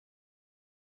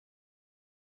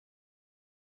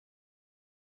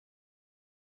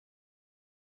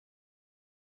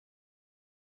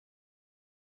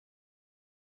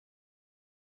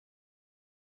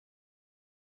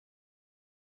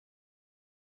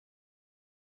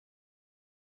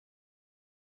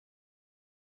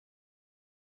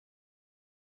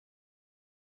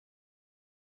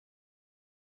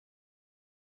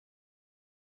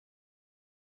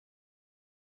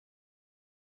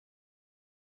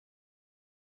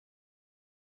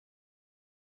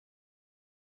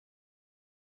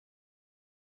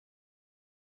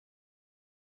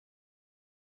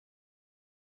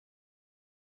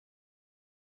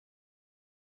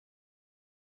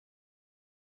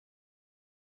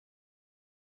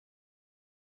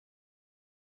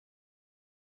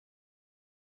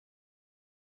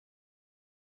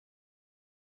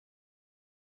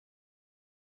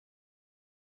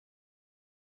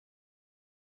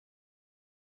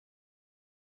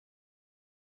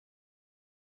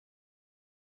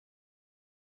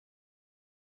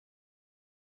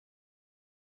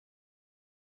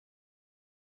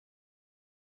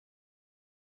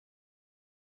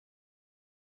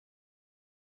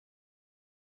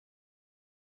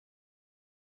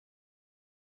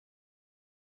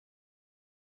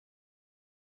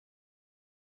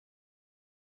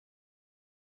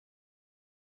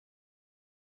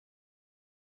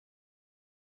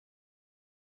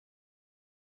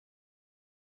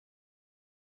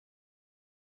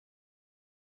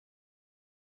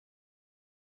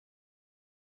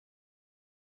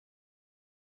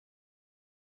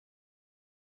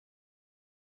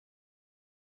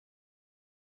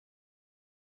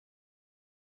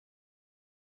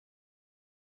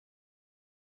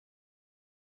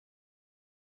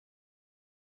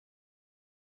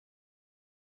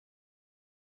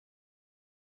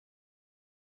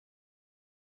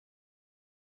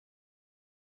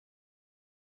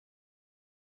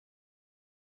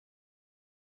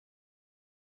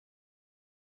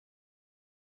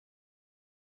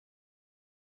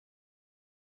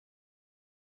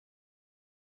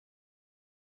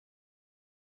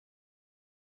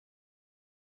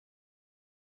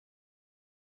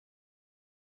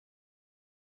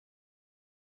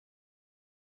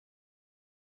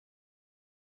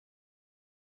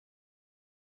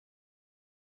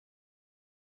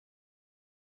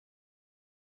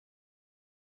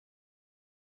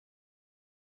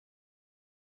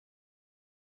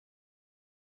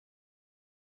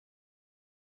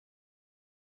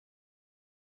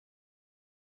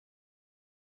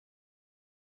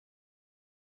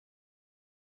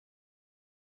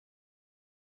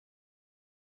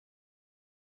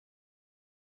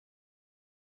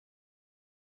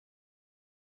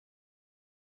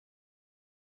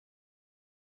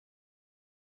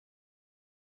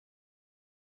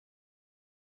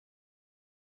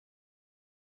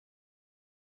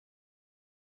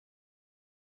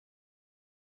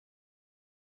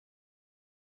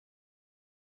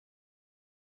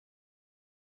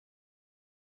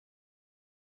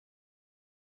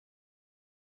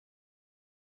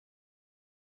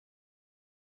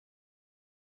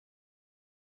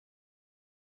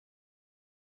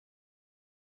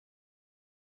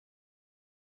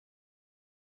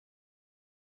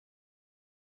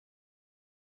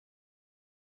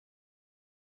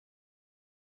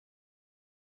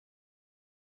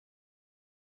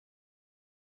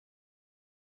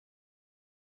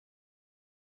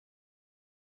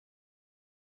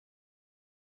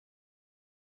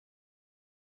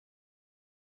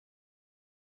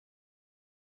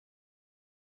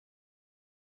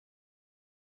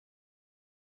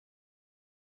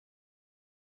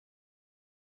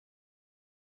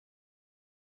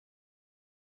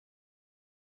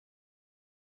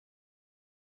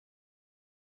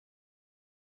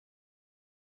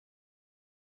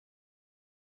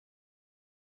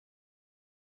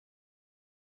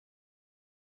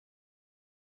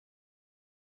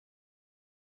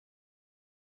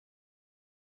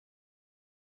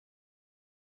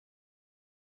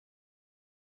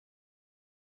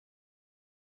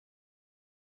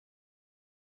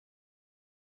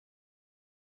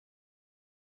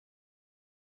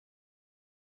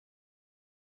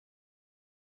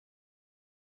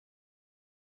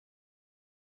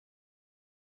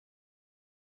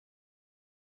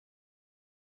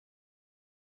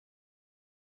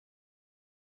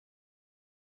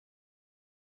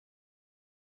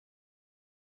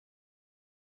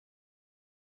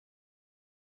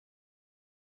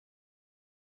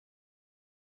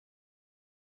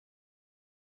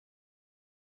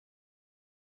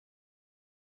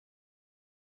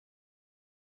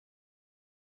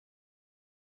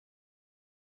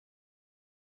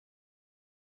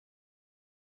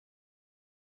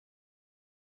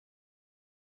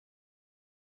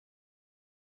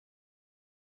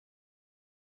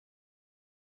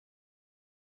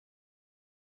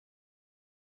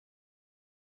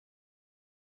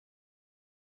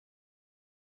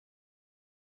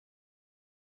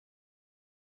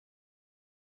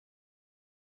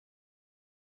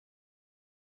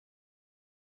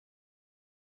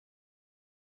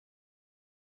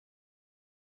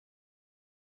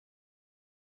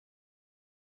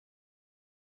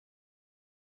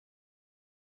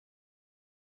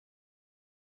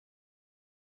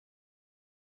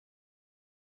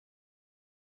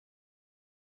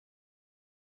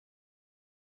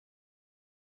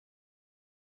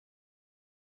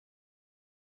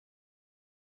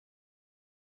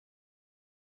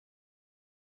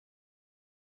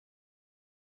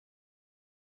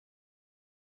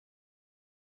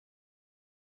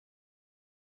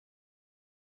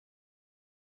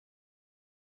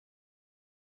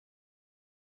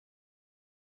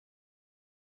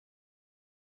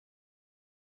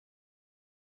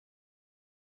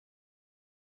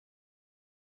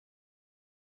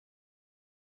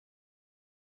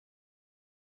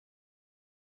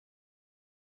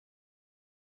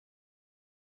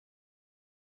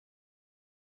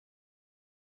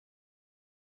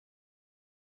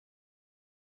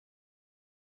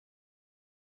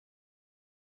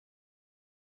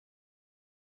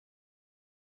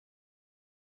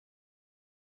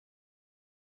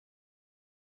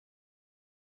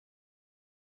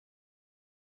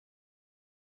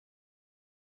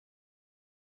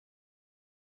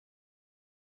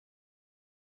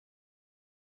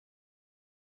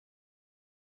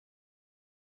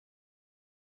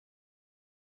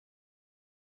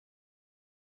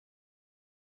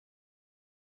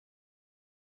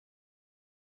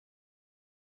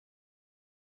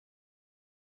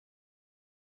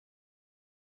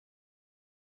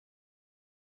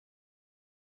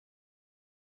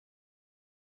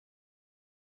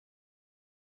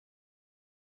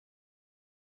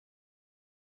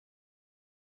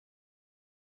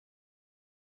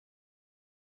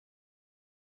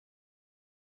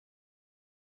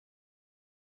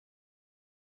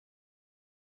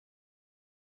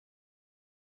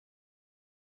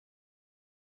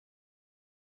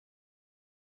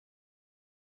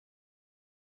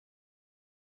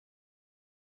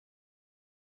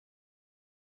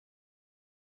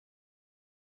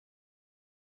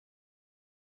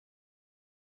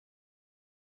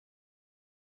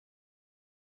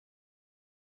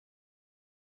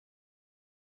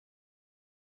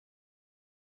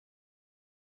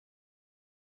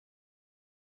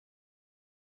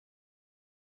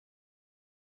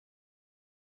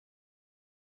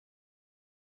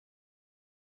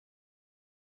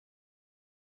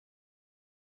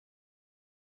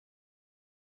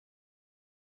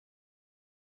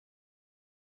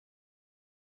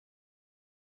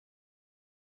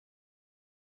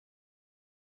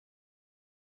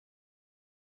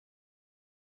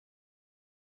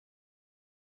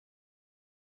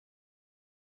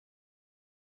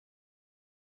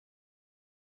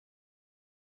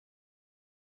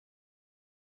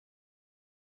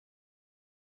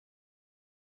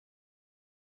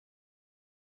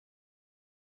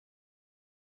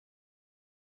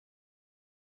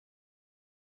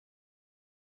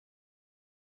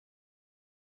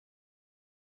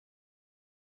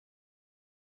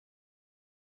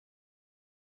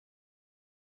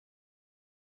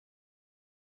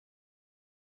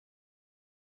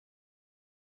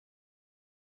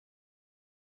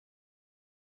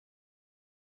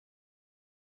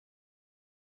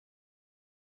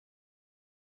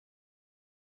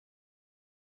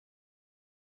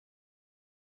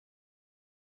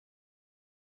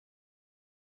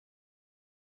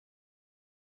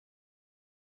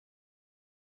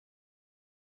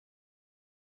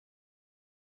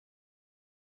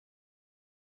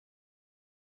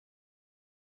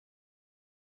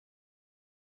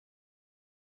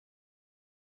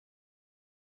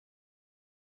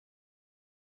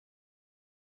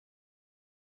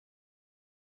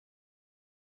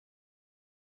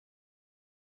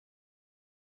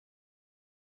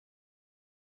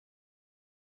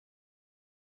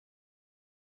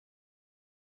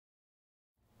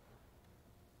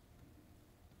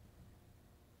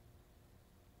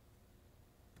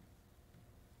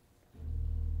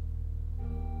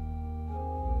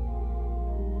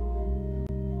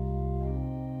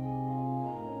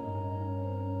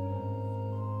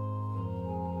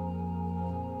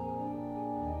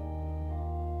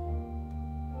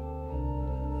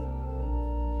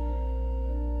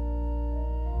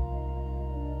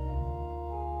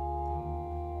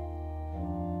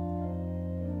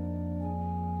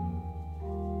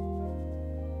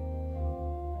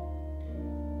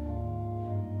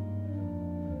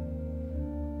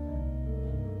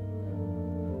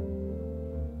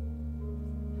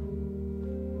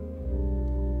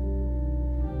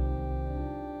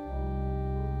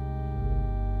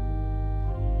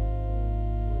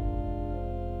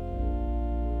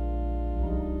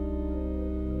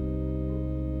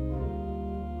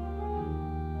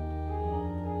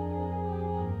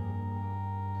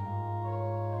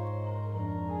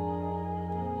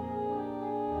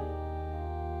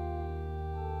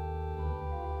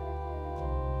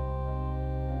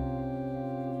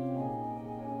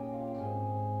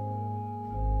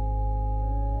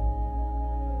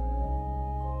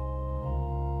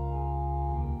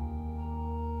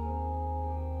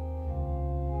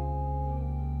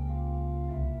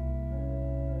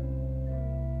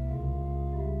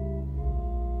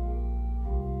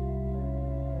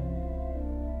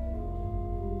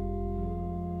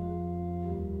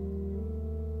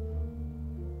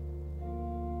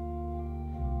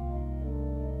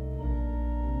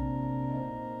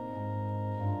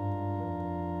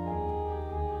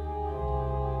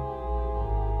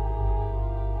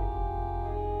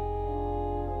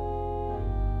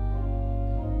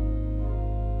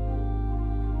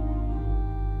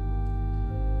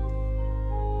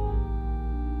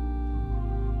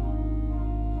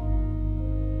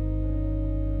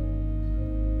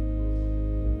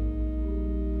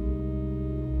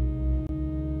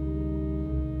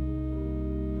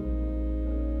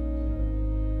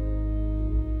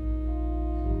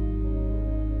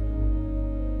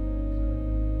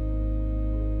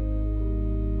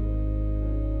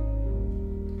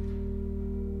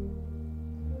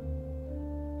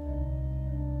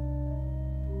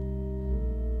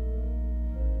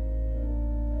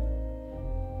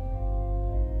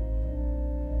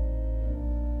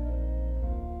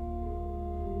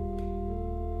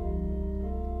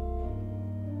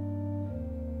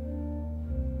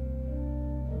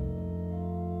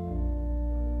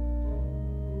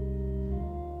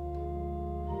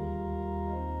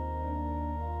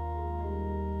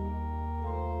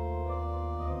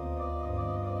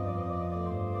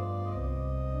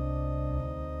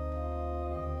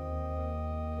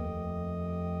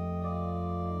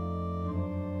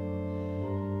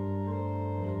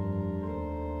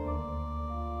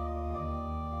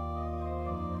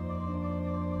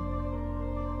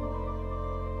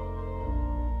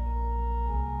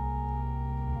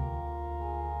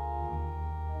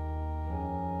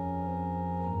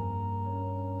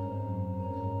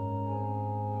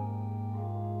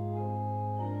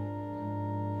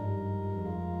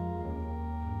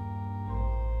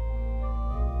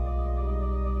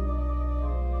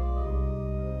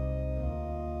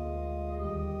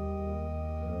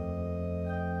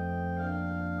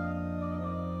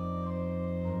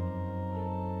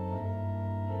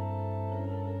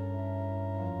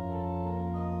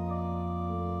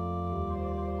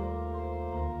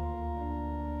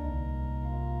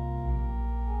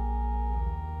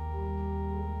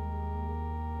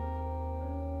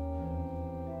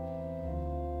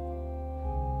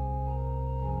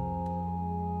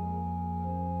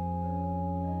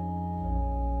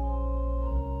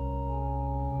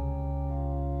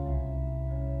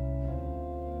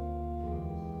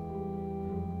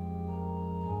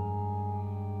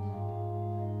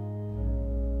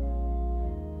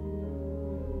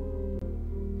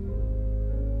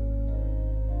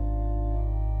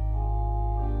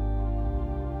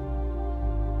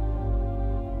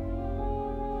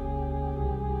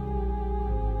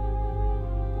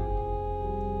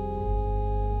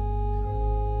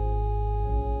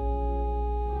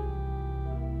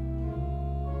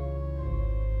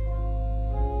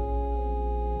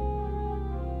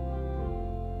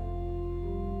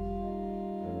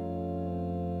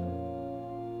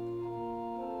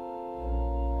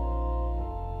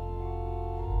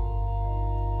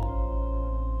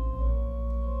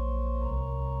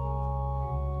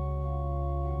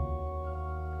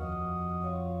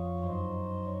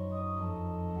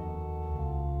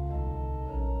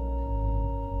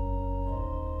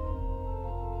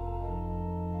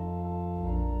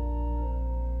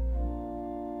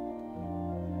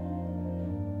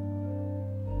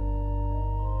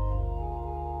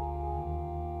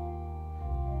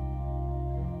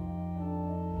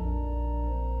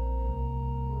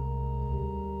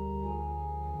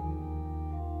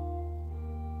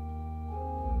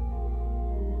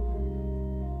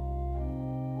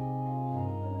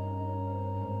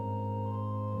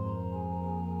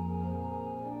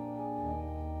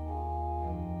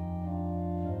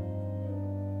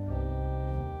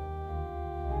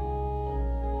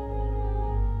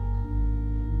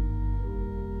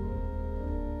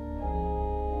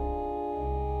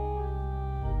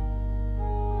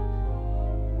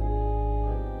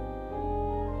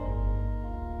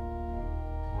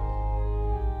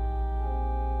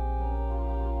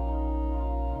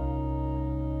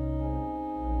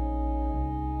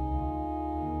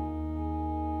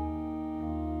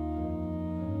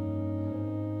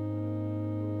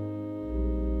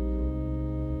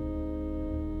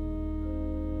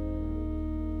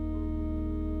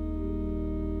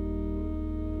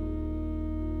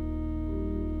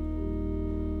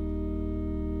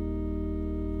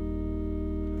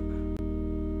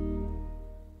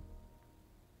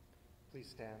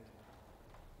stand.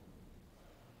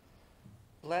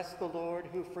 Bless the Lord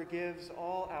who forgives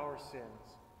all our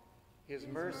sins. His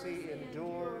mercy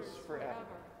endures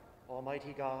forever.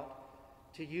 Almighty God,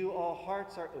 to you all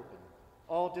hearts are open,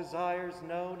 all desires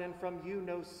known, and from you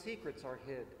no secrets are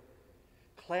hid.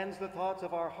 Cleanse the thoughts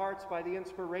of our hearts by the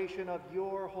inspiration of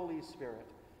your Holy Spirit,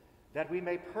 that we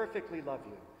may perfectly love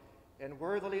you and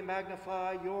worthily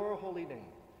magnify your holy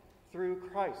name, through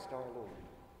Christ our Lord.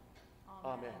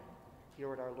 Amen. Hear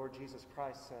what our Lord Jesus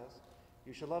Christ says.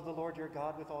 You shall love the Lord your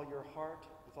God with all your heart,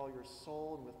 with all your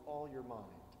soul, and with all your mind.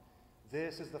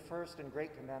 This is the first and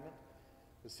great commandment.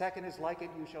 The second is like it,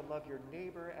 you shall love your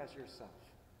neighbor as yourself.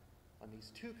 On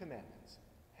these two commandments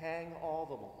hang all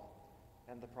the law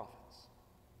and the prophets.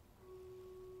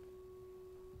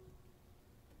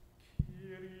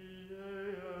 Kyrie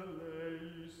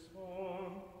eleison,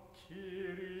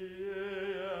 Kyrie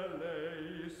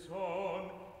eleison,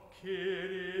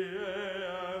 Kyrie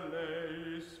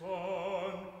eleison,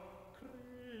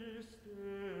 Christe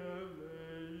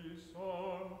eleison,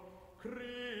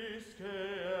 Christe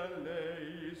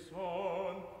eleison,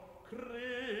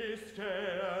 Christe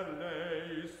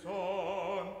eleison,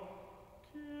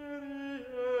 Kyrie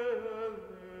eleison,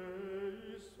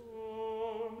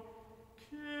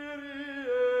 Kyrie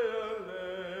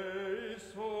eleison,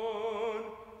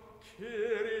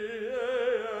 Kyrie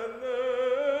eleison.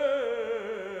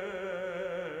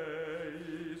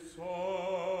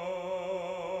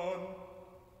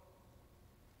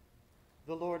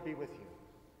 The Lord be with you.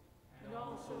 And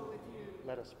also with you.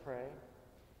 Let us pray.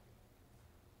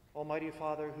 Almighty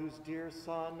Father, whose dear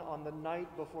Son, on the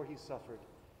night before he suffered,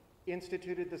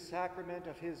 instituted the sacrament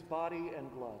of his body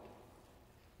and blood,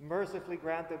 mercifully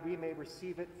grant that we may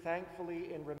receive it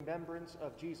thankfully in remembrance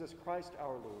of Jesus Christ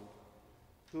our Lord,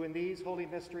 who in these holy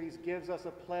mysteries gives us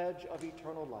a pledge of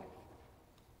eternal life,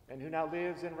 and who now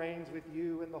lives and reigns with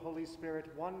you in the Holy Spirit,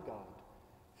 one God,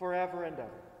 forever and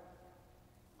ever.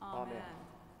 Amen.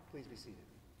 Please be seated.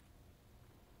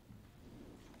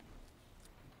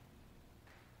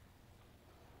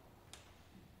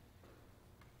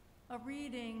 A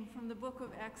reading from the book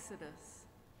of Exodus.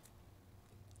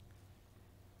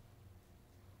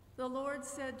 The Lord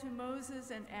said to Moses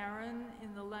and Aaron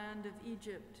in the land of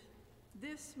Egypt,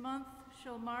 "This month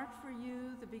shall mark for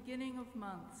you the beginning of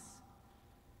months.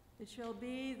 It shall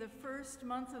be the first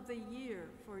month of the year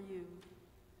for you.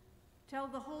 Tell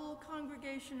the whole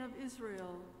congregation of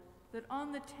Israel that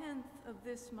on the 10th of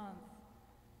this month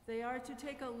they are to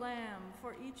take a lamb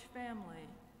for each family,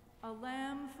 a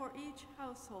lamb for each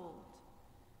household.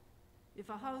 If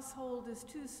a household is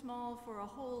too small for a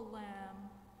whole lamb,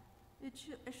 it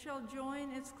shall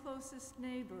join its closest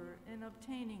neighbor in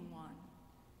obtaining one.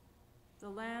 The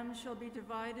lamb shall be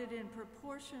divided in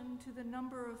proportion to the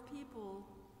number of people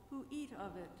who eat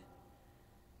of it.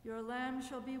 Your lamb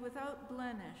shall be without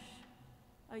blemish,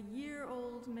 a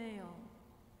year-old male,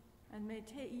 and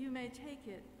you may take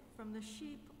it from the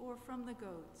sheep or from the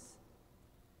goats.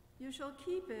 You shall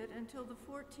keep it until the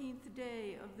 14th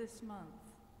day of this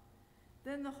month.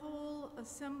 Then the whole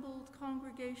assembled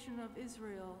congregation of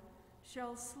Israel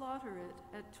shall slaughter it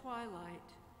at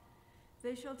twilight.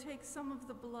 They shall take some of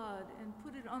the blood and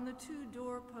put it on the 2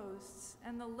 doorposts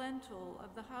and the lintel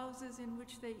of the houses in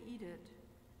which they eat it.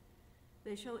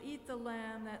 They shall eat the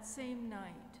lamb that same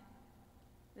night.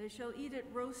 They shall eat it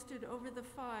roasted over the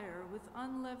fire with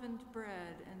unleavened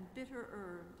bread and bitter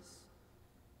herbs.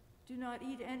 Do not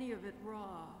eat any of it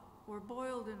raw or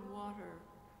boiled in water,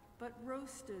 but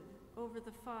roasted over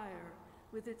the fire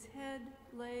with its head,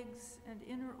 legs, and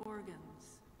inner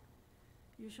organs.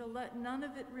 You shall let none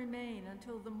of it remain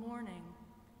until the morning.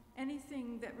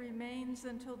 Anything that remains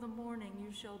until the morning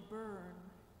you shall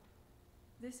burn.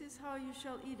 This is how you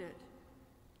shall eat it: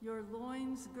 your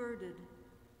loins girded,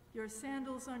 your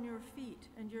sandals on your feet,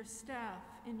 and your staff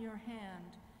in your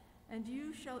hand, and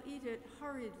you shall eat it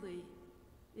hurriedly.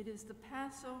 It is the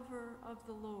Passover of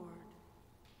the Lord.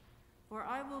 For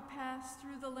I will pass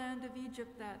through the land of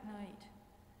Egypt that night,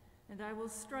 and I will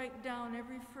strike down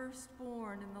every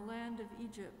firstborn in the land of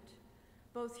Egypt,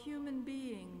 both human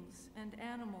beings and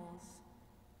animals.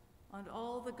 On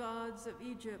all the gods of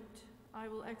Egypt I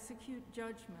will execute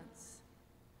judgments.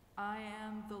 I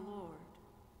am the Lord.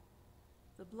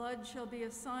 The blood shall be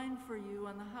a sign for you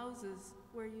on the houses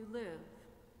where you live.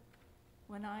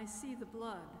 When I see the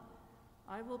blood,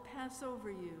 I will pass over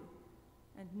you,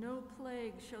 and no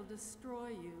plague shall destroy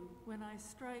you when I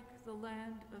strike the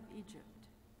land of Egypt.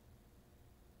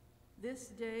 This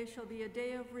day shall be a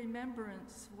day of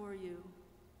remembrance for you.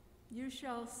 You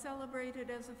shall celebrate it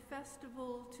as a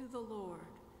festival to the Lord.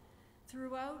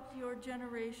 Throughout your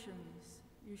generations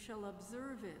you shall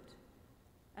observe it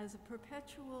as a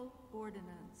perpetual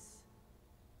ordinance.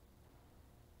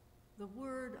 The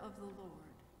word of the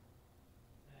Lord.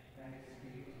 Thanks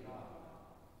be to God.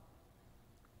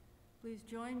 Please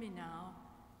join me now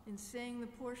in saying the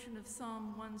portion of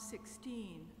Psalm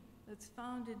 116 that's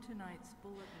found in tonight's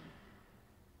bulletin.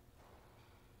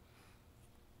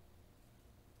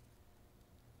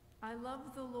 I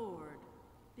love the Lord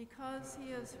because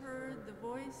he has heard the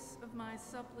voice of my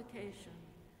supplication,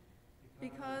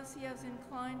 because he has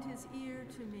inclined his ear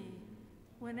to me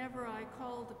whenever I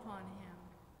called upon him.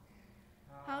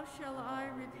 How shall I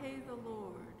repay the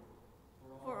Lord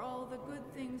for all the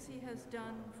good things he has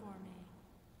done for me?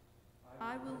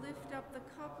 I will lift up the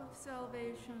cup of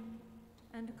salvation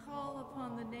and call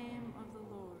upon the name of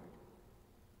the Lord.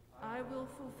 I will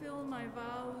fulfill my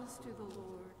vows to the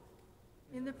Lord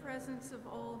in the presence of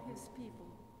all his people.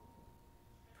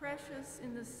 Precious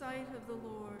in the sight of the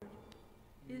Lord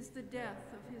is the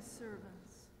death of his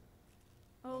servants.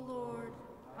 O Lord,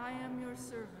 I am your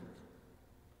servant.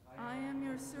 I am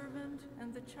your servant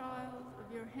and the child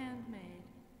of your handmaid.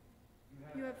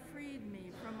 You have freed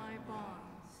me from my bonds.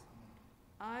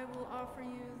 I will offer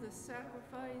you the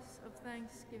sacrifice of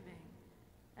thanksgiving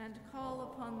and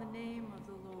call upon the name of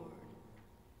the Lord.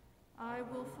 I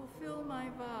will fulfill my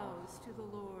vows to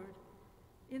the Lord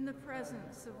in the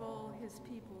presence of all his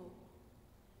people,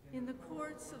 in the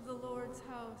courts of the Lord's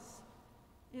house,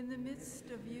 in the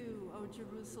midst of you, O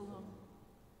Jerusalem.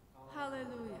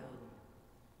 Hallelujah.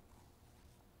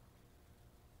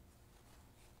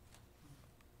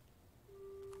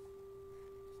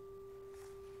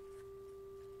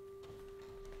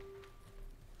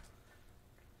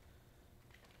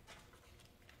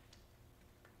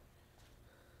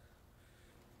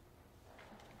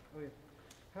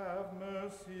 Have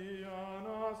mercy on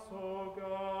us, O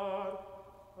God,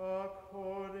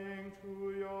 according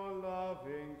to your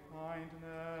loving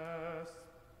kindness.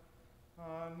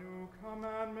 A new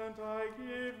commandment I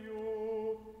give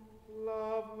you,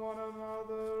 love one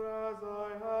another as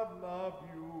I have loved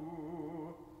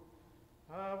you.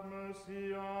 Have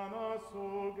mercy on us,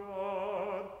 O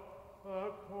God,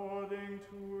 according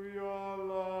to your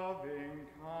loving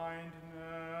kindness.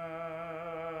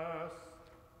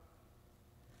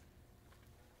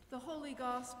 The Holy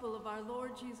Gospel of our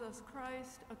Lord Jesus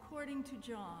Christ according to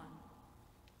John.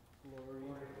 Glory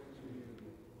to you,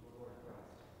 Lord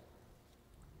Christ.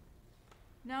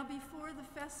 Now before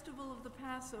the festival of the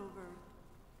Passover,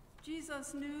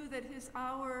 Jesus knew that his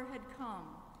hour had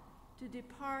come to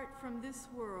depart from this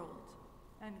world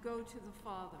and go to the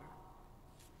Father.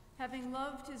 Having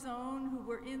loved his own who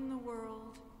were in the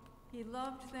world, he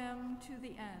loved them to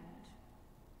the end.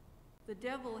 The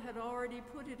devil had already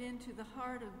put it into the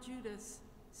heart of Judas,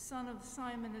 son of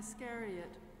Simon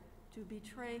Iscariot, to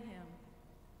betray him.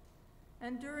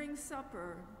 And during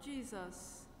supper,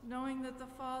 Jesus, knowing that the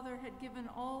Father had given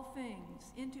all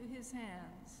things into his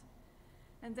hands,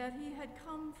 and that he had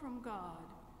come from God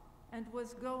and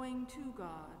was going to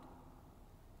God,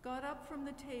 got up from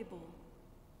the table,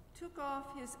 took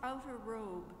off his outer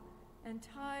robe, and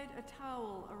tied a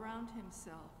towel around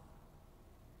himself.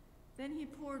 Then he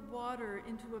poured water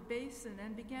into a basin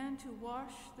and began to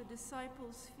wash the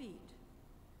disciples' feet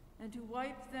and to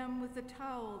wipe them with the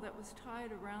towel that was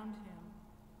tied around him.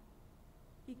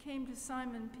 He came to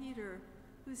Simon Peter,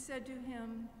 who said to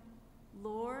him,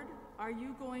 "Lord, are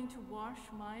you going to wash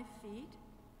my feet?"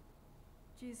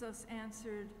 Jesus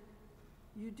answered,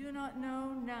 "You do not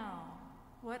know now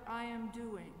what I am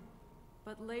doing,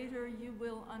 but later you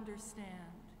will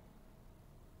understand."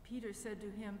 Peter said to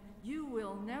him, "You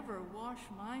will never wash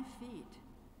my feet."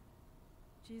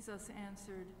 Jesus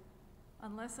answered,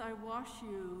 "Unless I wash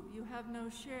you, you have no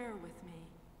share with me."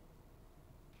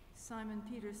 Simon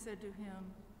Peter said to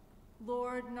him,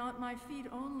 "Lord, not my feet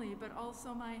only, but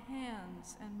also my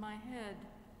hands and my head."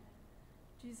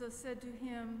 Jesus said to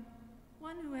him,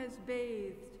 "One who has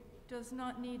bathed does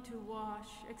not need to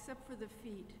wash except for the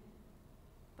feet,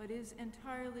 but is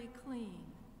entirely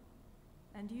clean.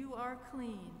 And you are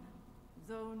clean,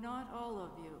 though not all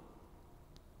of you."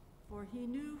 For he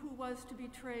knew who was to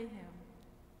betray him.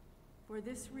 For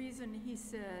this reason he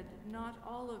said, "Not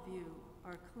all of you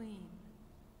are clean."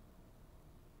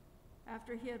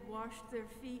 After he had washed their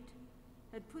feet,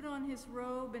 had put on his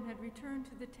robe, and had returned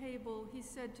to the table, he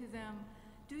said to them,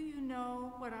 "Do you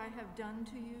know what I have done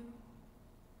to you?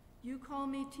 You call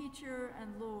me teacher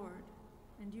and Lord,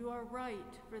 and you are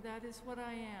right, for that is what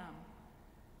I am.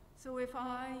 So if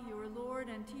I, your Lord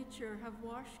and teacher, have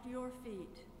washed your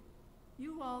feet,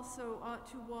 you also ought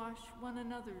to wash one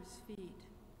another's feet.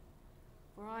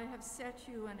 For I have set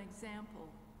you an example,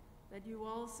 that you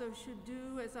also should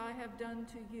do as I have done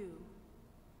to you.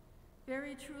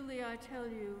 Very truly I tell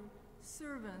you,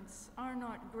 servants are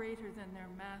not greater than their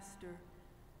master,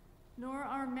 nor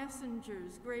are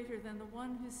messengers greater than the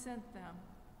one who sent them.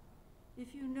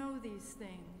 If you know these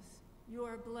things, you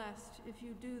are blessed if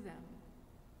you do them.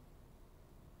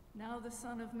 Now the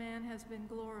Son of Man has been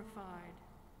glorified,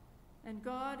 and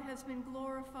God has been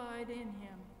glorified in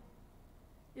him.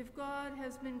 If God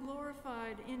has been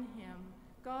glorified in him,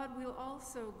 God will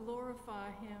also glorify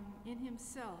him in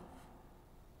himself,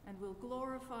 and will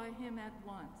glorify him at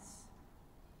once.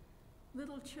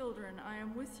 Little children, I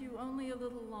am with you only a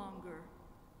little longer.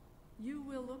 You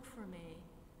will look for me.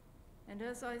 And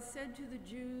as I said to the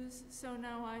Jews, so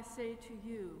now I say to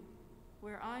you,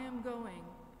 where I am going,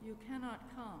 you cannot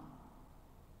come.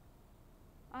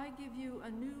 I give you a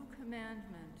new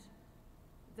commandment,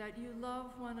 that you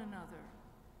love one another.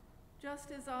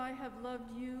 Just as I have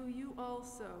loved you, you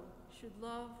also should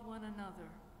love one another.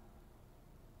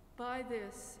 By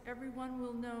this, everyone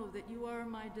will know that you are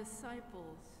my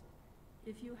disciples,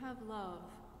 if you have love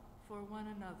for one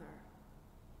another.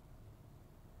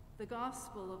 The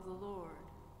Gospel of the Lord.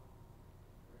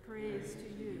 Praise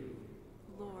to you,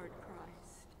 Lord Christ.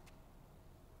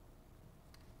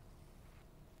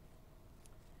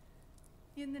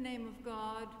 In the name of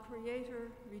God,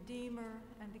 Creator, Redeemer,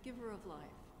 and Giver of life.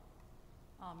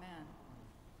 Amen.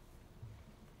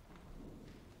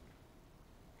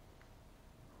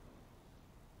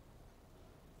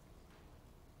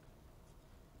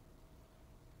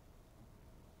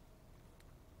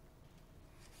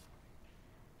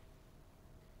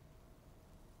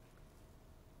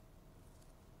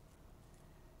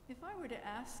 If I were to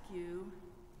ask you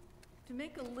to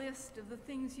make a list of the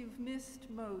things you've missed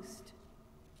most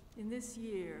in this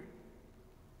year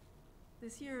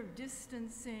of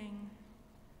distancing,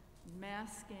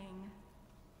 masking,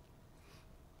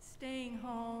 staying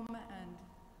home, and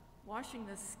washing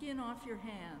the skin off your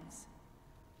hands,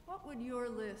 what would your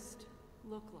list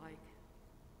look like?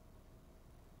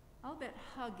 I'll bet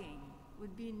hugging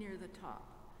would be near the top.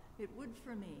 It would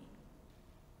for me.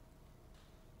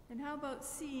 And how about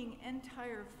seeing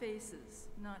entire faces,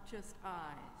 not just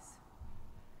eyes?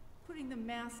 Putting the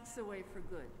masks away for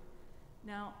good.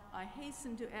 Now, I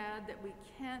hasten to add that we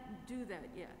can't do that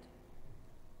yet.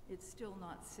 It's still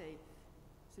not safe.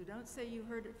 So don't say you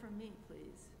heard it from me,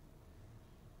 please.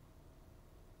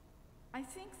 I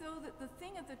think, though, that the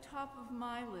thing at the top of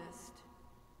my list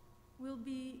will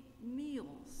be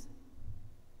meals.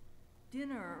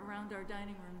 Dinner around our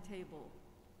dining room table.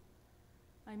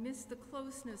 I miss the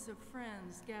closeness of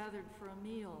friends gathered for a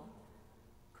meal,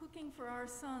 cooking for our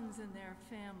sons and their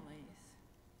families,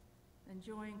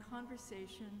 enjoying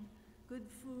conversation, good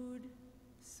food,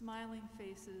 smiling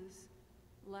faces,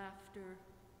 laughter.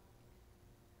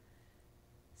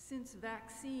 Since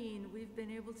vaccine, we've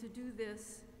been able to do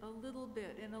this a little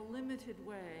bit in a limited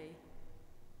way,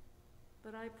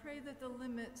 but I pray that the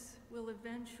limits will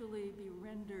eventually be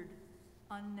rendered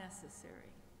unnecessary.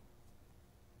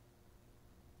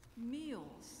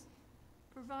 Meals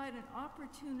provide an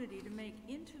opportunity to make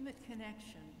intimate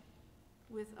connection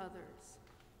with others.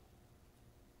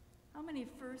 How many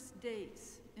first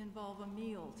dates involve a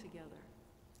meal together?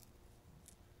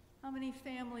 How many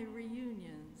family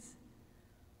reunions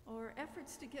or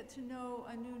efforts to get to know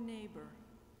a new neighbor?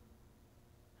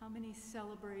 How many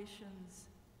celebrations,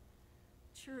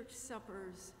 church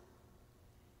suppers,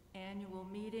 annual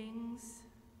meetings,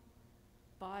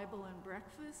 Bible and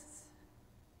breakfasts,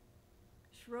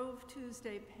 Shrove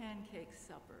Tuesday pancake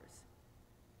suppers,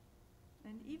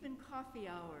 and even coffee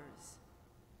hours.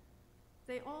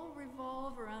 They all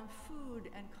revolve around food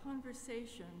and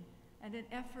conversation and an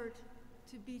effort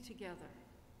to be together.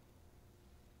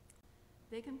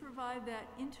 They can provide that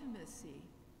intimacy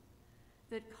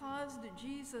that caused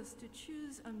Jesus to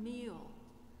choose a meal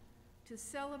to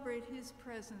celebrate his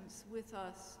presence with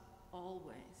us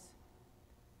always.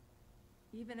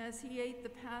 Even as he ate the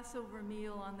Passover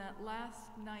meal on that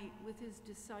last night with his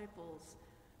disciples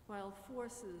while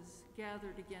forces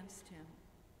gathered against him,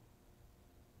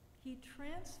 he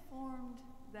transformed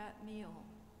that meal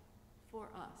for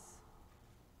us.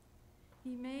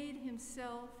 He made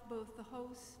himself both the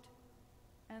host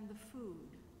and the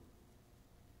food.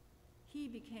 He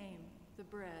became the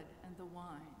bread and the wine.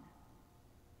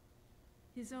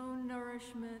 His own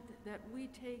nourishment that we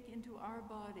take into our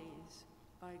bodies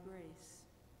by grace.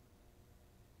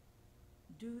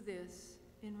 Do this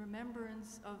in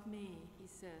remembrance of me, he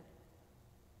said.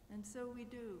 And so we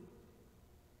do.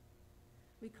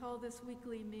 We call this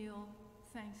weekly meal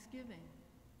Thanksgiving,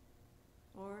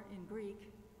 or in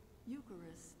Greek,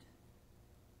 Eucharist.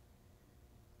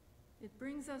 It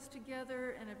brings us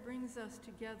together, and it brings us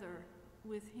together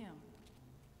with him.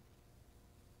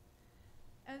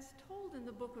 As told in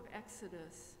the book of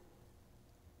Exodus,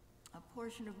 a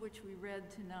portion of which we read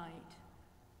tonight,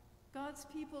 God's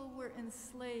people were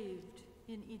enslaved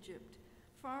in Egypt,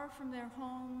 far from their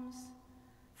homes,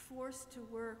 forced to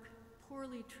work,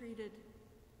 poorly treated.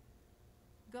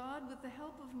 God, with the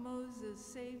help of Moses,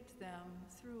 saved them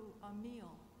through a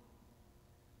meal,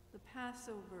 the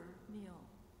Passover meal.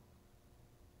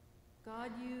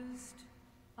 God used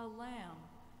a lamb,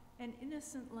 an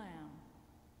innocent lamb.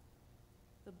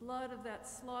 The blood of that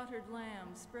slaughtered lamb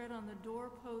spread on the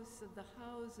doorposts of the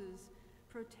houses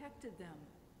protected them,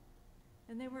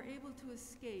 and they were able to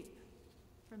escape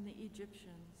from the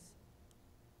Egyptians.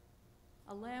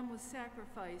 A lamb was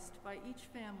sacrificed by each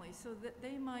family so that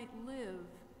they might live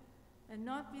and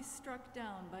not be struck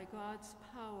down by God's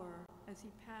power as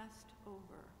he passed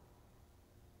over.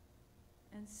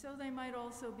 And so they might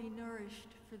also be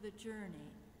nourished for the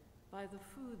journey by the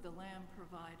food the lamb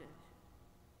provided.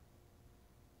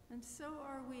 And so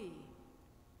are we,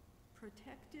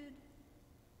 protected,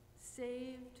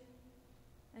 saved,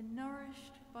 and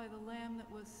nourished by the Lamb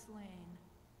that was slain,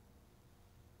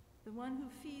 the one who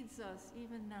feeds us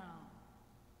even now.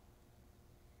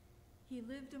 He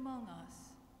lived among us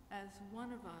as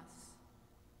one of us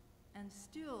and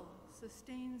still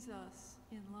sustains us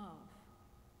in love.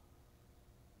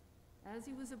 As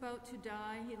he was about to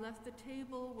die, he left the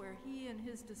table where he and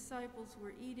his disciples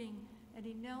were eating, and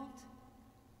he knelt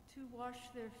to wash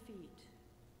their feet.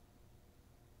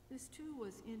 This too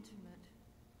was intimate.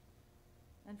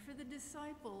 And for the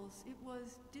disciples, it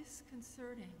was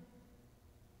disconcerting.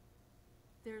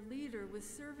 Their leader was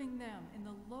serving them in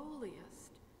the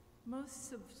lowliest, most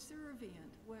subservient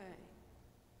way.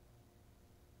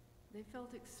 They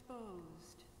felt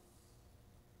exposed,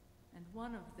 and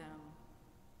one of them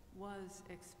was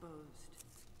exposed.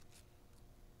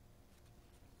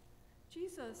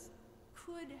 Jesus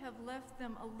could have left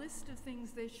them a list of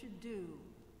things they should do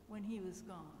when he was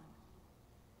gone.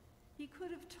 He could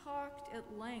have talked at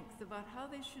length about how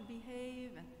they should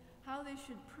behave and how they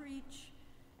should preach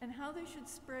and how they should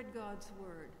spread God's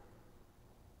word.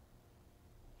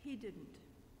 He didn't.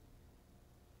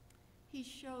 He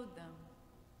showed them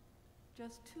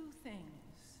just two things.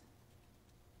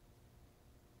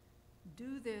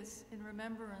 Do this in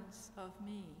remembrance of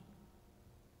me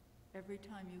every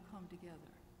time you come together.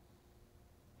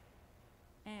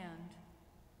 And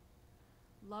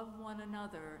love one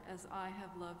another as I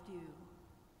have loved you.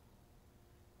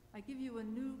 I give you a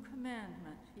new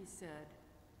commandment, he said,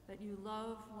 that you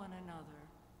love one another.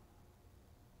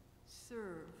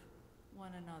 Serve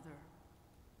one another.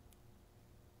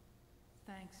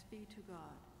 Thanks be to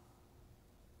God.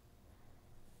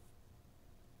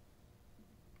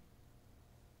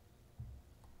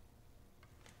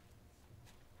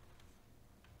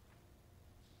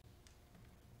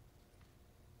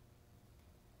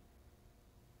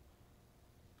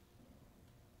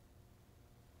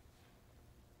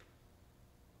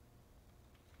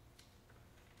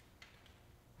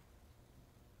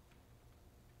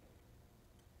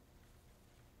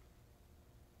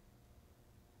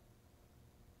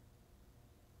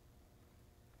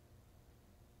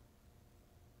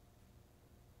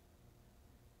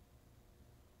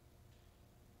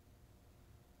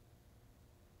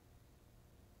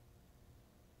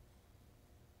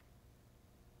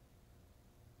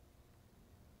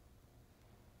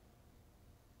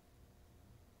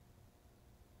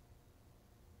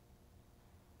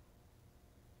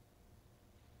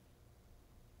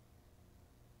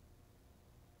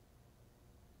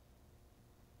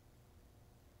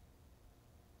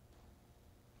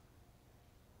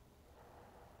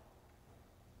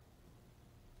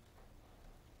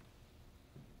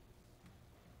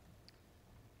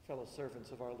 Fellow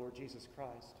servants of our Lord Jesus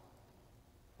Christ,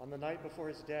 on the night before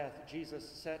his death, Jesus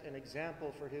set an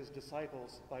example for his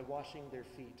disciples by washing their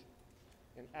feet,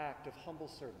 an act of humble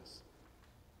service.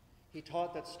 He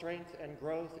taught that strength and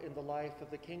growth in the life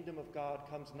of the kingdom of God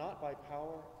comes not by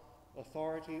power,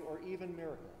 authority, or even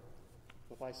miracle,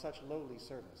 but by such lowly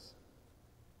service.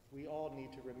 We all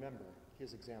need to remember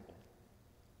his example.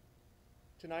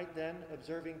 Tonight, then,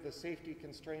 observing the safety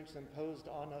constraints imposed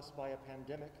on us by a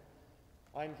pandemic,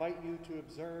 I invite you to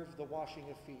observe the washing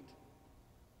of feet,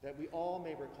 that we all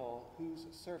may recall whose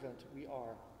servant we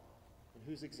are and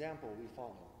whose example we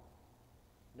follow,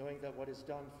 knowing that what is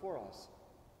done for us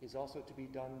is also to be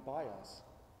done by us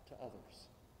to others.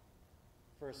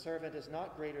 For a servant is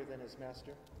not greater than his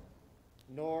master,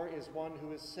 nor is one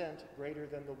who is sent greater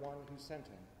than the one who sent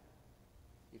him.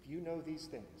 If you know these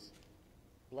things,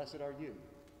 blessed are you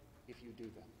if you do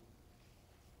them.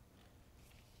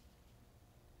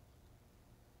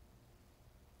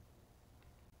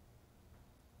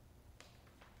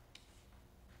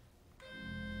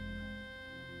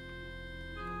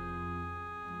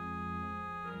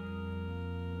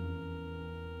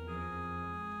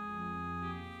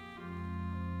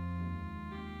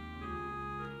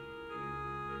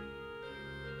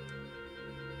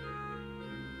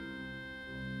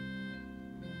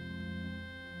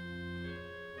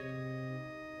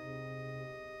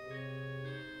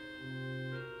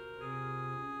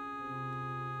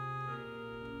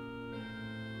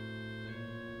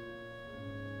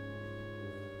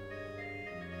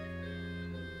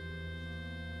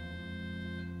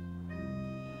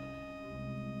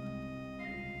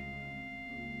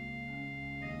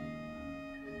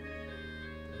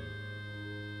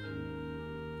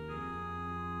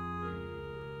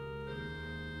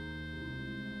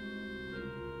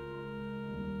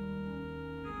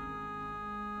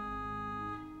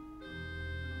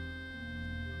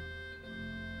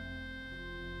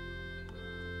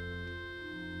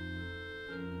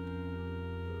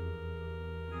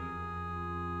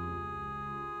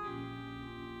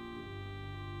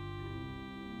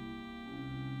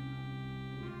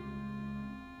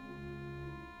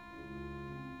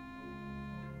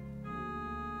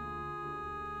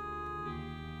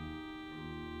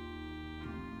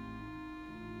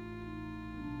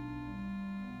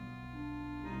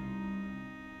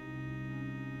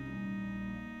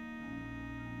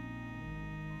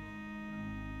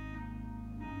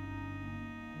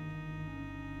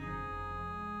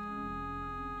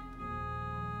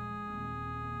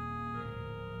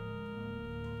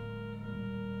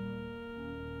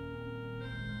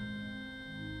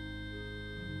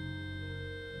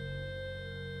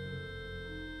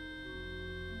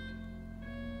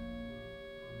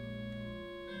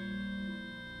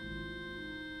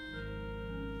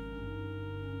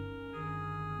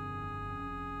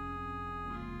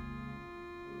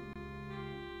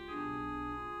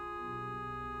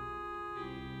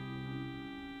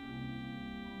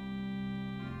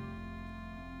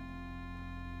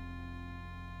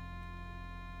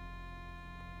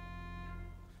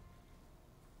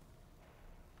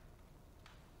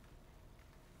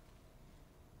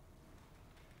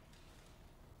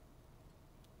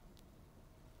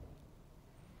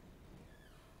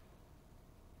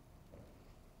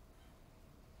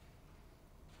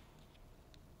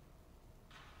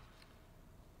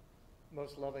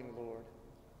 most loving Lord,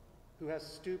 who has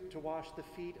stooped to wash the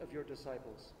feet of your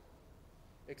disciples,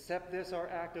 accept this our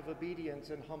act of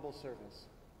obedience and humble service.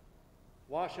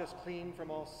 Wash us clean from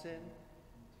all sin,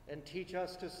 and teach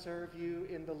us to serve you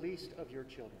in the least of your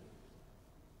children,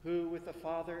 who with the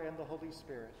Father and the Holy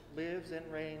Spirit lives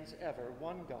and reigns ever,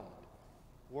 one God,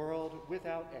 world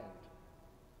without end.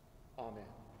 Amen.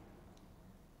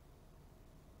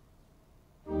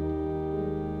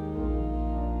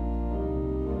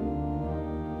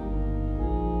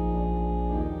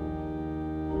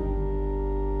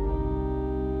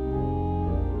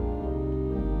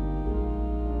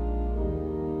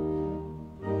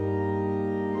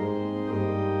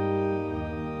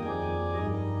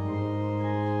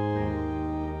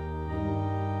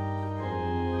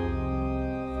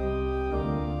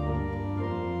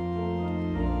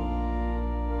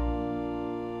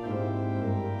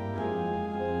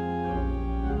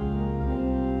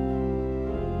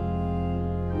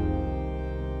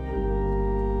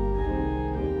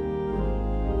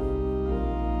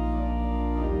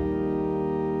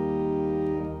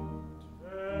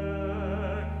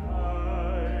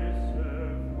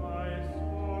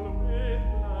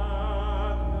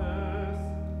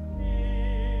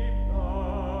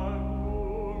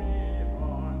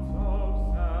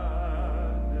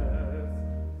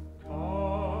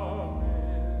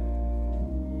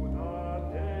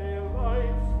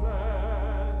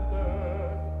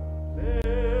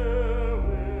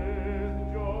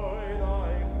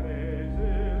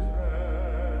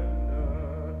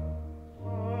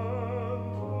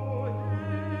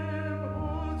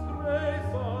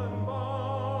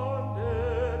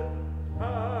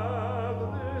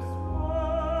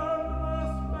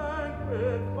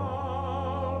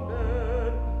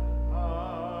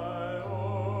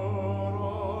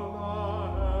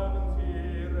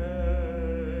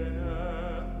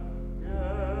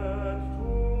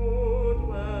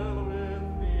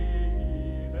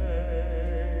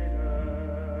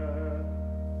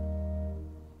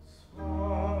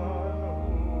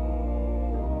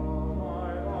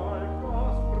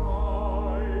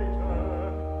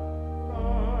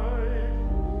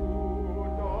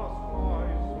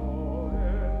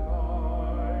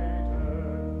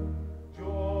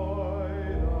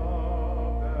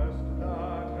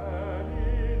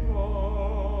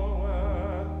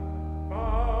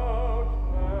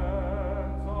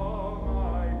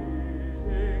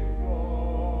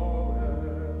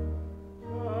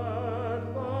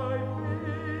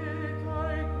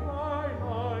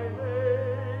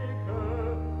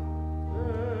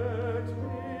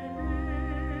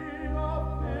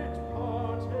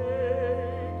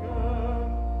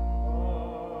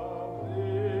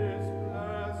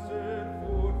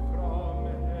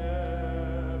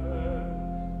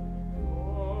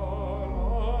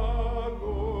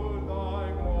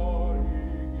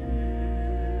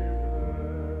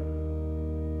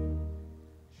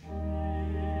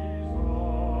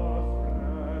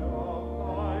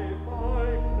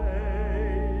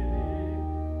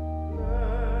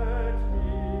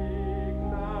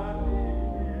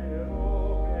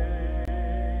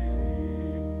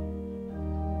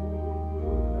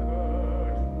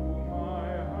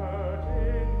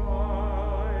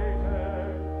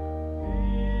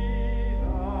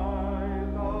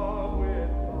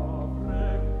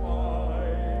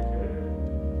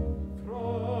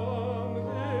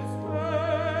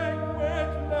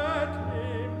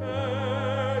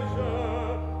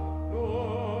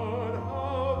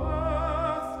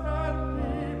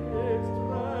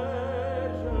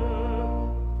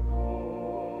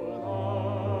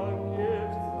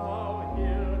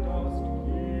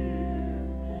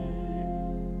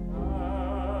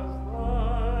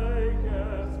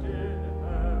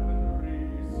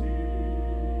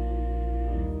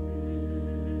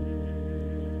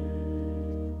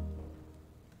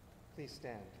 Please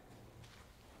stand.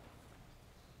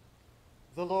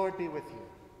 The Lord be with you.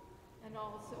 And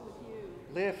also with you.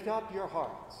 Lift up your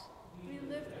hearts. We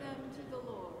lift them to the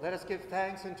Lord. Let us give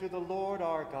thanks unto the Lord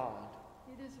our God.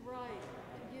 It is right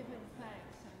to give him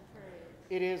thanks and praise.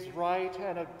 It is right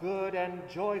and a good and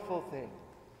joyful thing,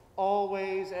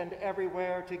 always and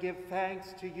everywhere to give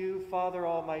thanks to you, Father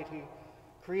Almighty,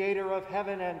 creator of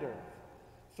heaven and earth,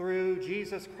 through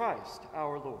Jesus Christ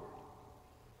our Lord.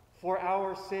 For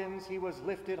our sins he was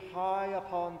lifted high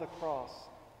upon the cross,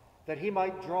 that he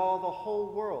might draw the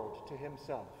whole world to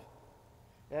himself.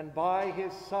 And by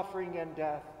his suffering and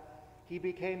death, he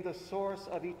became the source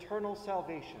of eternal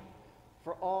salvation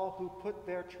for all who put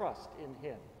their trust in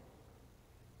him.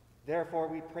 Therefore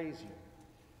we praise you,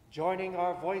 joining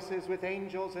our voices with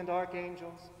angels and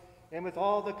archangels, and with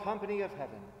all the company of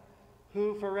heaven,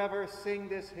 who forever sing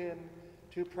this hymn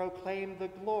to proclaim the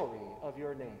glory of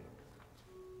your name.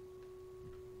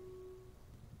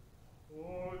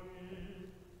 Holy,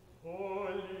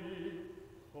 holy,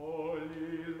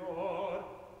 holy Lord,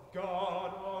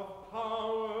 God of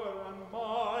power and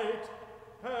might,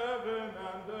 heaven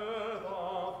and earth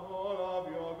are full of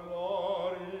your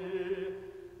glory.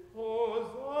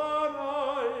 Hosanna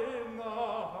in the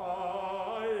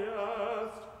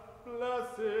highest.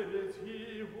 Blessed is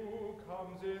he who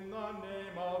comes in the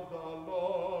name of the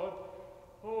Lord.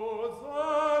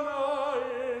 Hosanna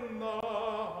in the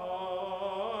highest.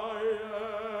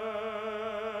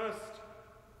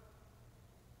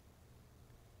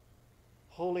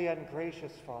 Holy and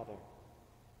gracious Father,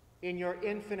 in your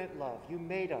infinite love, you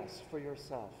made us for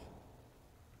yourself.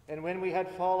 And when we had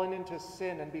fallen into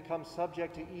sin and become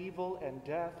subject to evil and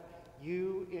death,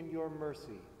 you, in your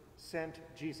mercy, sent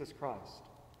Jesus Christ,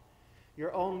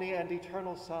 your only and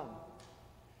eternal Son,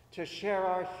 to share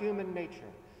our human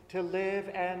nature, to live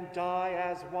and die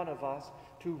as one of us,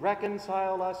 to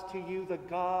reconcile us to you, the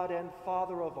God and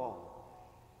Father of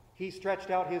all. He stretched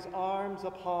out his arms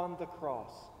upon the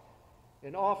cross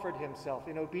and offered himself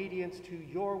in obedience to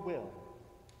your will,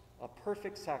 a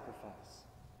perfect sacrifice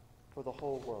for the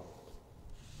whole world.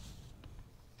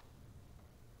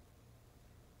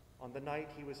 On the night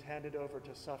he was handed over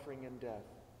to suffering and death,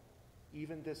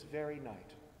 even this very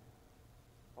night,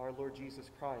 our Lord Jesus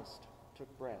Christ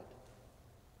took bread.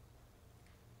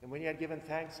 And when he had given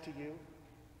thanks to you,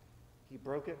 he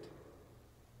broke it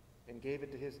and gave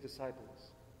it to his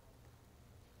disciples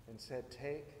and said,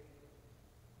 "Take,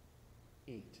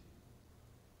 eat.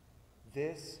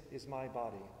 This is my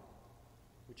body,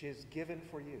 which is given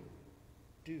for you.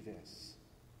 Do this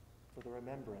for the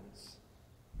remembrance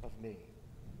of me."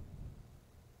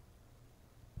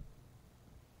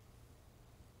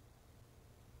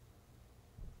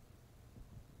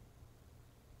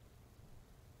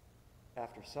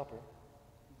 After supper,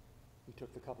 he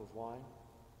took the cup of wine,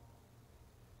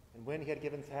 and when he had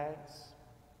given thanks,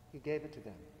 he gave it to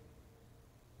them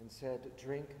and said,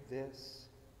 "Drink this,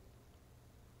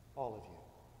 all of you.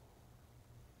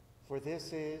 For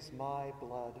this is my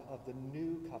blood of the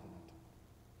new covenant,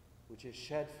 which is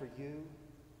shed for you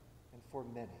and for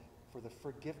many, for the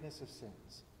forgiveness of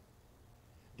sins.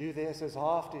 Do this as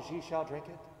oft as ye shall drink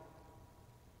it,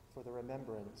 for the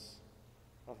remembrance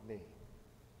of me."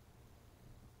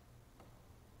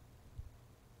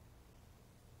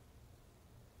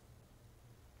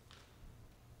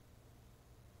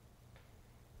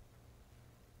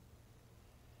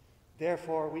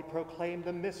 Therefore, we proclaim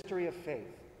the mystery of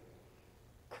faith.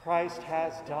 Christ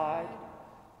has died.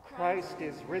 Christ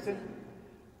is risen.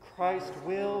 Christ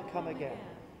will come again.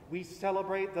 We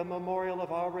celebrate the memorial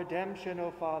of our redemption,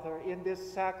 O Father, in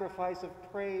this sacrifice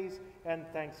of praise and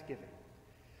thanksgiving.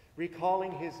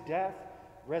 Recalling his death,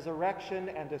 resurrection,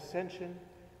 and ascension,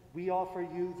 we offer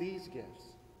you these gifts.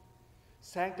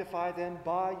 Sanctify them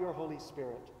by your Holy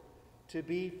Spirit to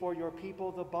be for your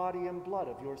people the body and blood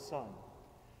of your Son,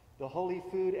 the holy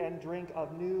food and drink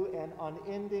of new and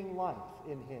unending life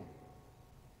in him.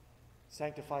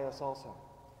 Sanctify us also,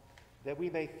 that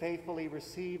we may faithfully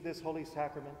receive this holy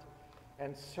sacrament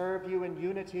and serve you in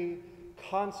unity,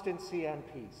 constancy, and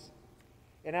peace.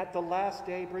 And at the last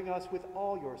day, bring us with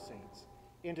all your saints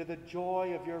into the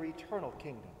joy of your eternal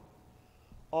kingdom.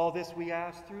 All this we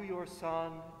ask through your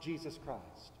Son, Jesus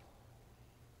Christ.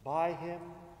 By him,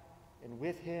 and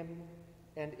with him,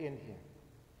 and in him.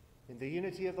 In the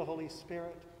unity of the Holy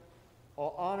Spirit,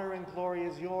 all honor and glory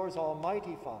is yours,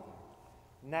 Almighty Father,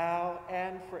 now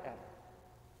and forever.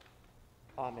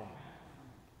 Amen.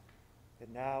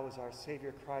 And now, as our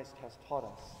Savior Christ has taught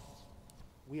us,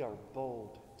 we are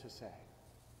bold to say,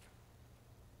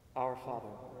 Our Father,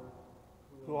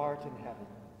 who art in heaven,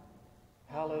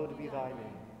 hallowed be thy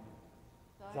name.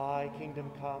 Thy kingdom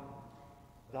come,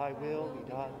 thy will be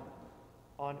done,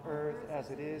 on earth as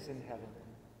it is in heaven.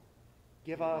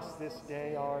 Give us this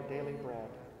day our daily bread,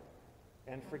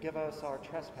 and forgive us our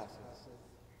trespasses,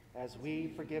 as we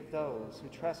forgive those who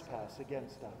trespass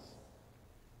against us.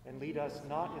 And lead us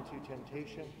not into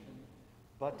temptation,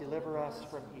 but deliver us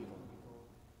from evil.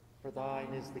 For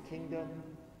thine is the kingdom,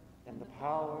 and the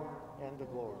power, and the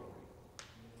glory,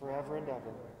 forever and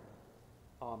ever.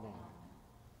 Amen.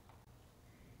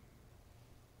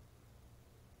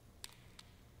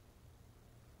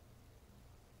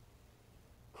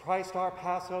 Christ our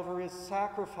Passover is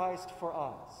sacrificed for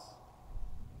us.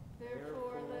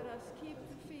 Therefore, let us keep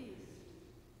the feast.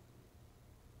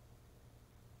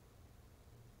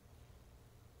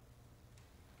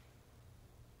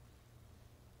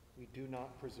 we do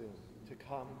not presume to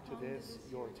come to this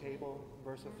your table,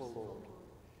 merciful Lord,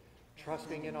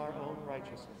 trusting in our own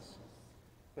righteousness,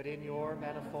 but in your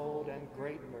manifold and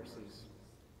great mercies.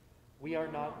 We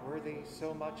are not worthy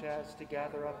so much as to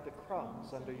gather up the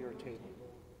crumbs under your table.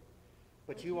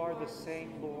 But you are the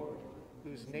same Lord,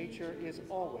 whose nature is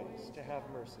always to have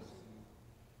mercy.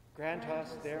 Grant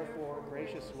us, therefore,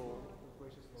 gracious Lord,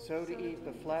 so to eat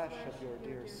the flesh of your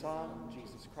dear Son,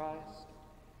 Jesus Christ,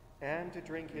 and to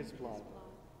drink his blood,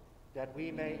 that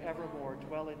we may evermore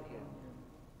dwell in him,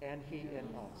 and he in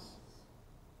us.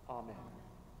 Amen.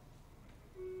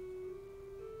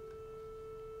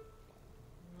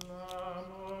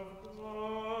 Lamb of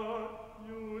God,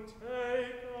 you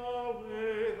take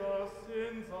away the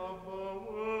sins of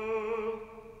the world.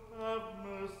 Have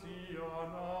mercy on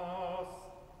us.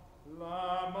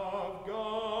 Lamb of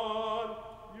God,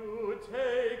 you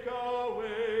take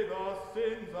away the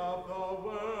sins of the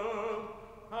world.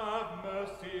 Have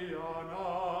mercy on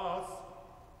us.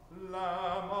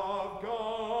 Lamb of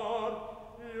God,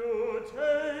 you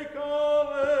take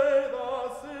away the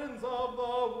sins of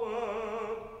the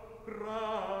world. Grant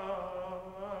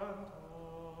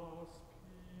us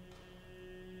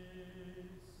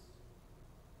peace.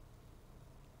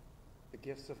 The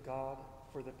gifts of God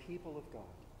for the people of God.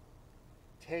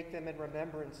 Take them in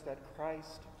remembrance that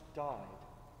Christ died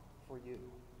for you,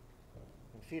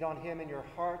 and feed on him in your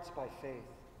hearts by faith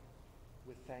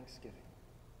with thanksgiving.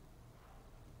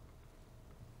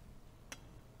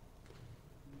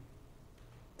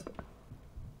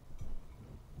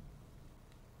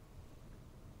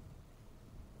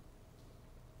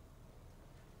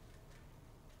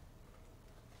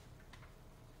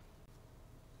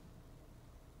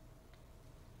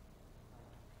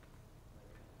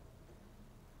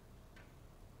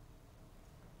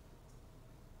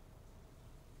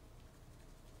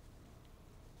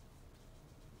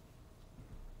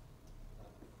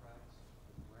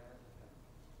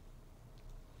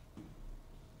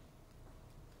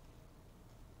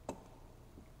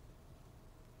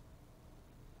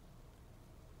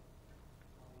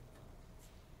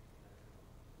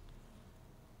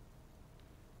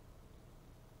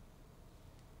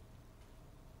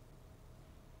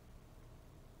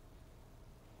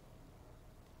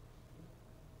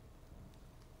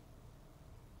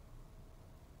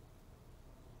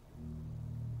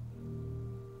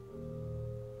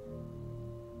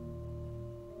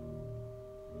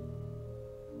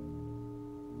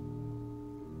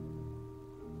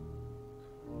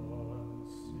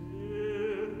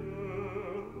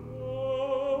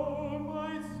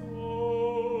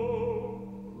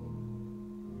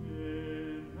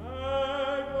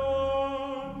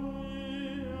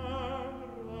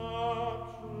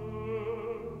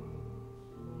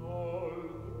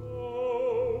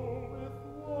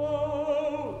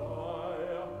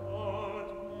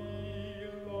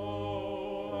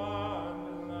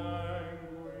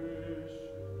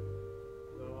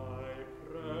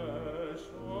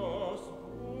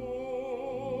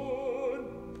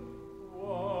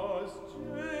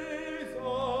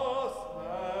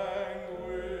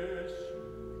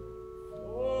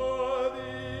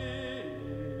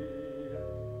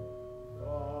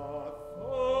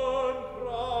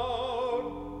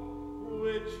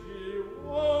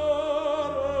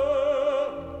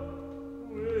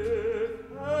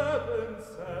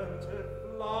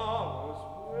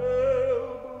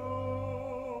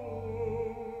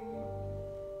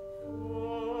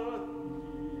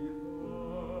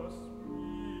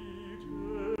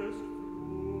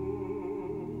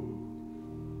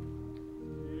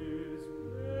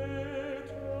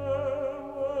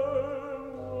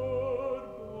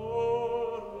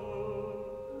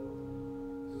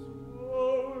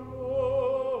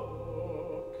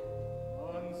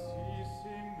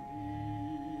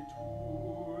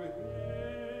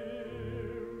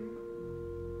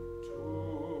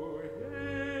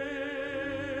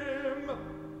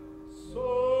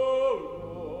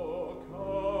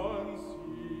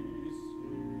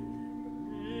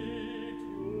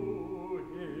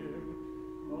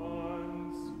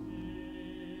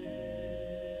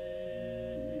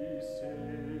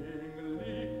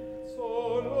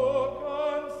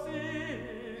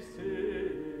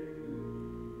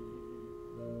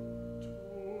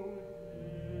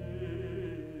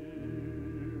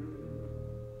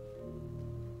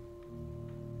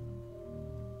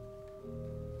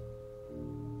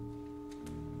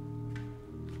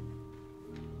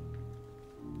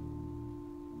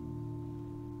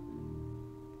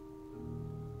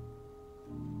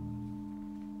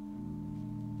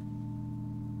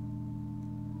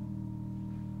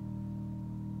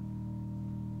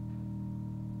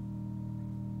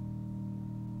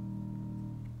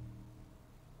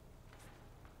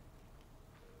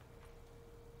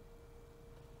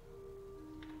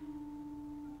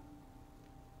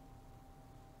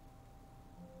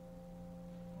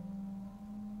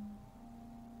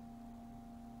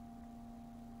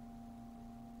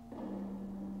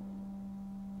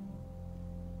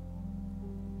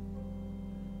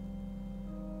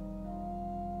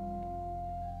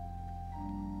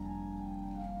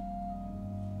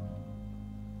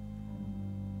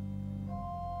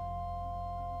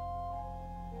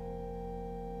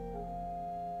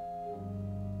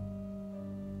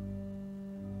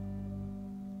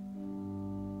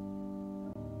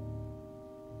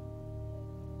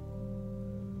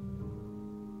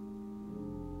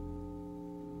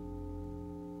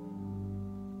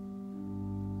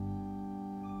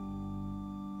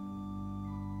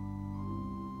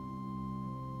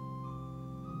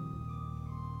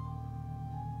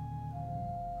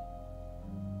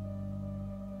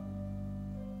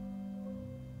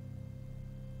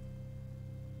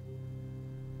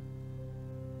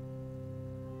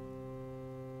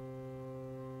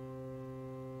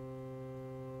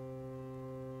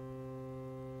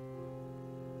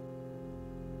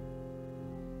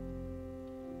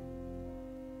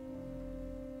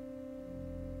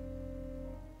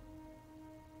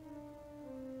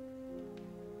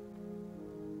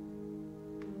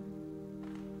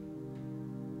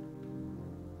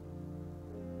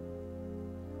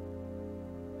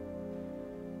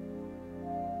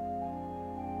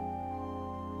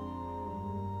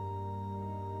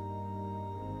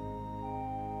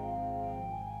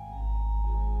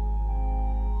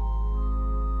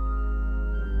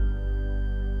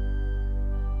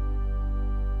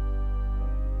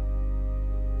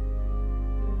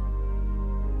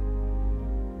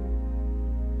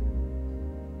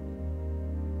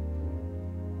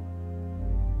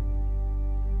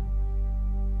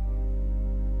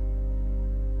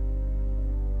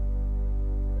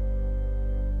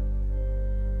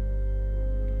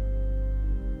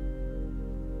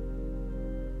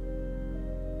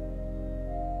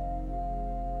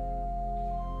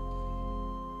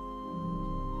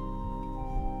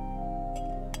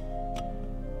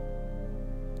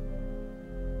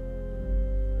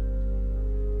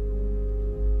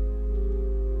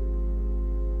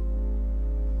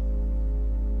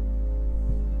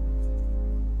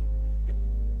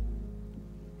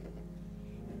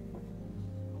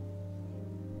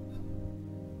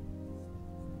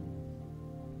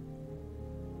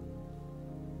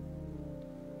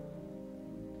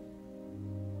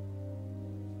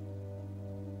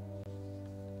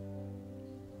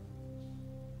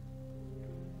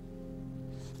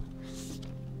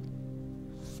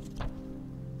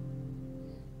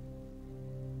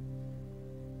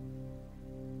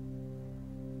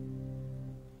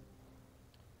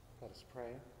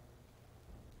 pray.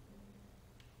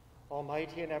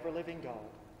 Almighty and ever-living God,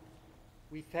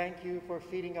 we thank you for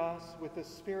feeding us with the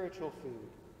spiritual food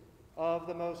of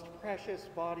the most precious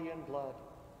body and blood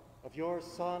of your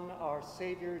Son, our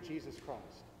Savior, Jesus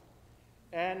Christ,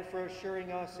 and for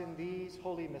assuring us in these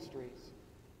holy mysteries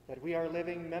that we are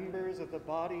living members of the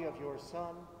body of your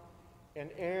Son and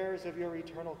heirs of your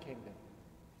eternal kingdom.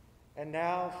 And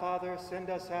now, Father, send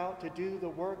us out to do the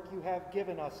work you have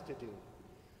given us to do,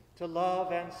 to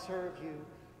love and serve you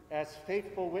as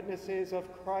faithful witnesses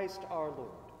of Christ our Lord.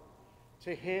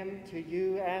 To him, to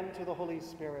you, and to the Holy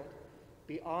Spirit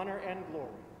be honor and glory,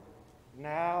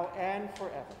 now and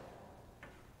forever.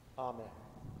 Amen.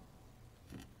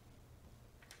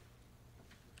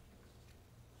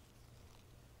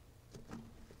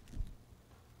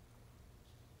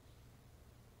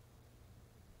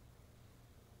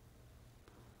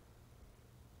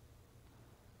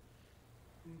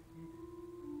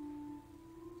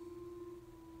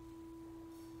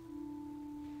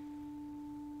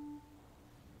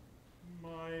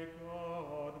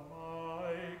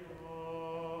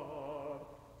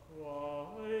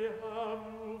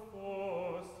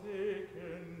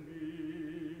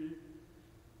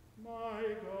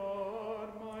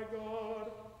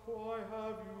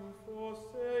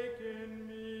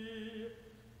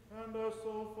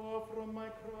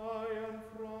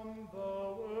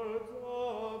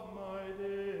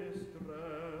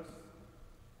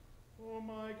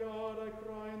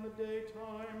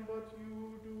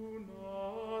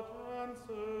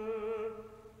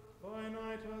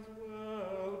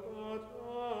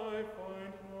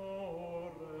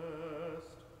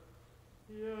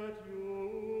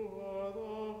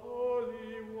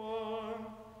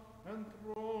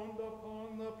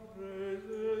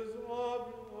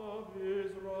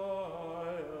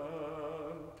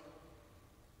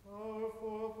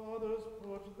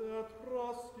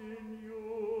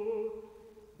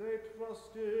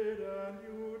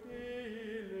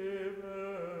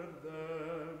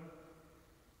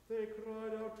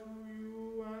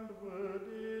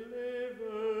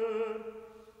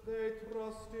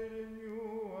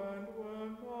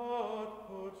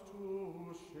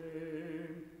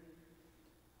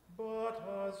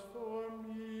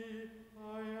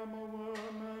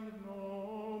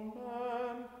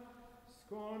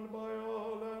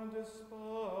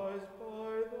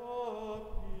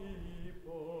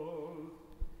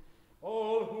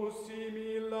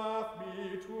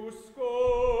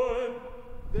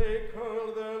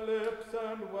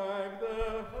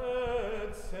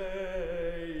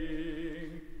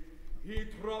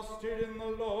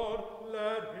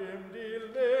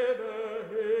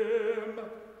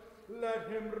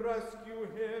 Rescue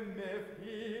him if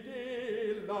he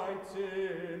delights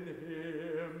in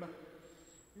him.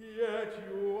 Yet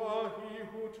you are he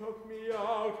who took me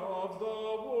out of the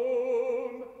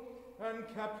womb and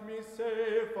kept me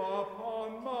safe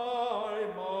upon my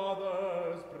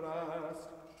mother's breast.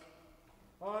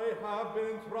 I have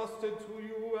been trusted to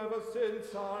you ever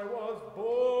since I was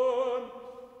born.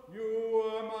 You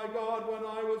were my God when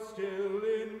I was still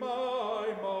in my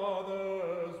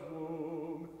mother's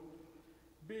womb.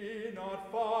 Be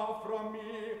not far from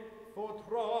me, for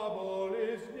trouble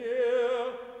is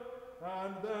near,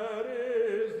 and there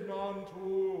is none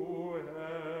to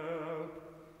help.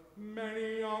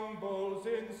 Many young bulls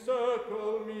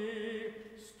encircle me,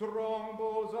 strong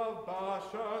bows of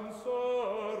Bashan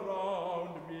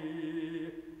surround me.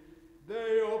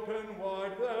 They open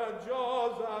wide their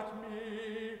jaws at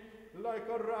me, like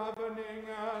a ravening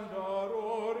and a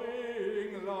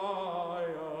roaring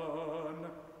lion.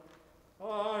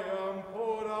 I am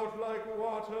poured out like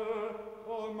water,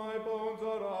 all my bones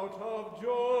are out of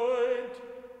joint.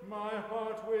 My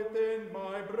heart within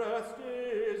my breast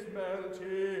is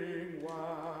melting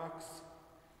wax.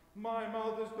 My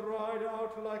mouth is dried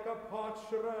out like a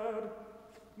potsherd.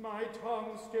 My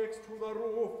tongue sticks to the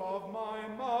roof of my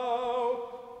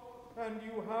mouth. And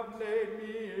you have laid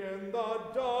me in the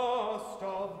dust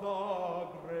of the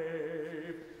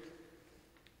grave.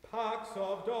 Packs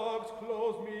of dogs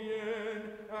close me in,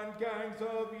 and gangs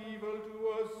of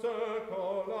evildoers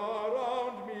circle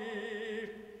around me.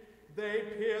 They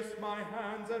pierce my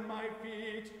hands and my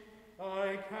feet.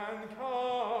 I can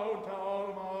count all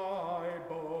my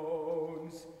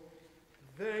bones.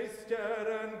 They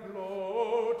stare and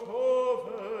gloat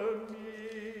over me.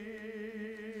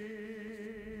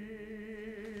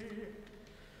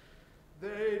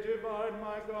 They divide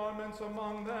my garments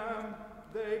among them.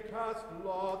 They cast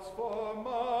lots for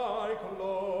my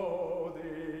clothing.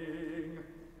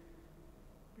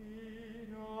 Be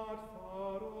not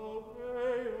far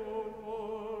away, O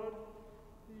Lord.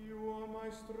 You are my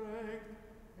strength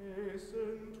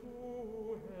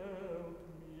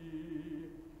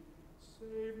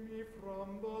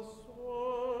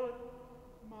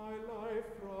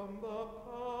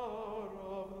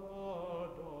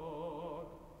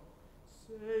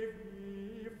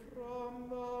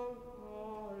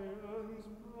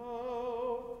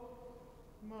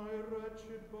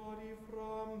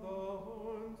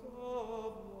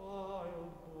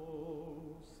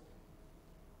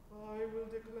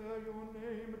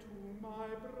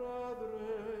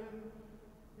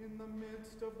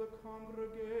never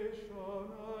again.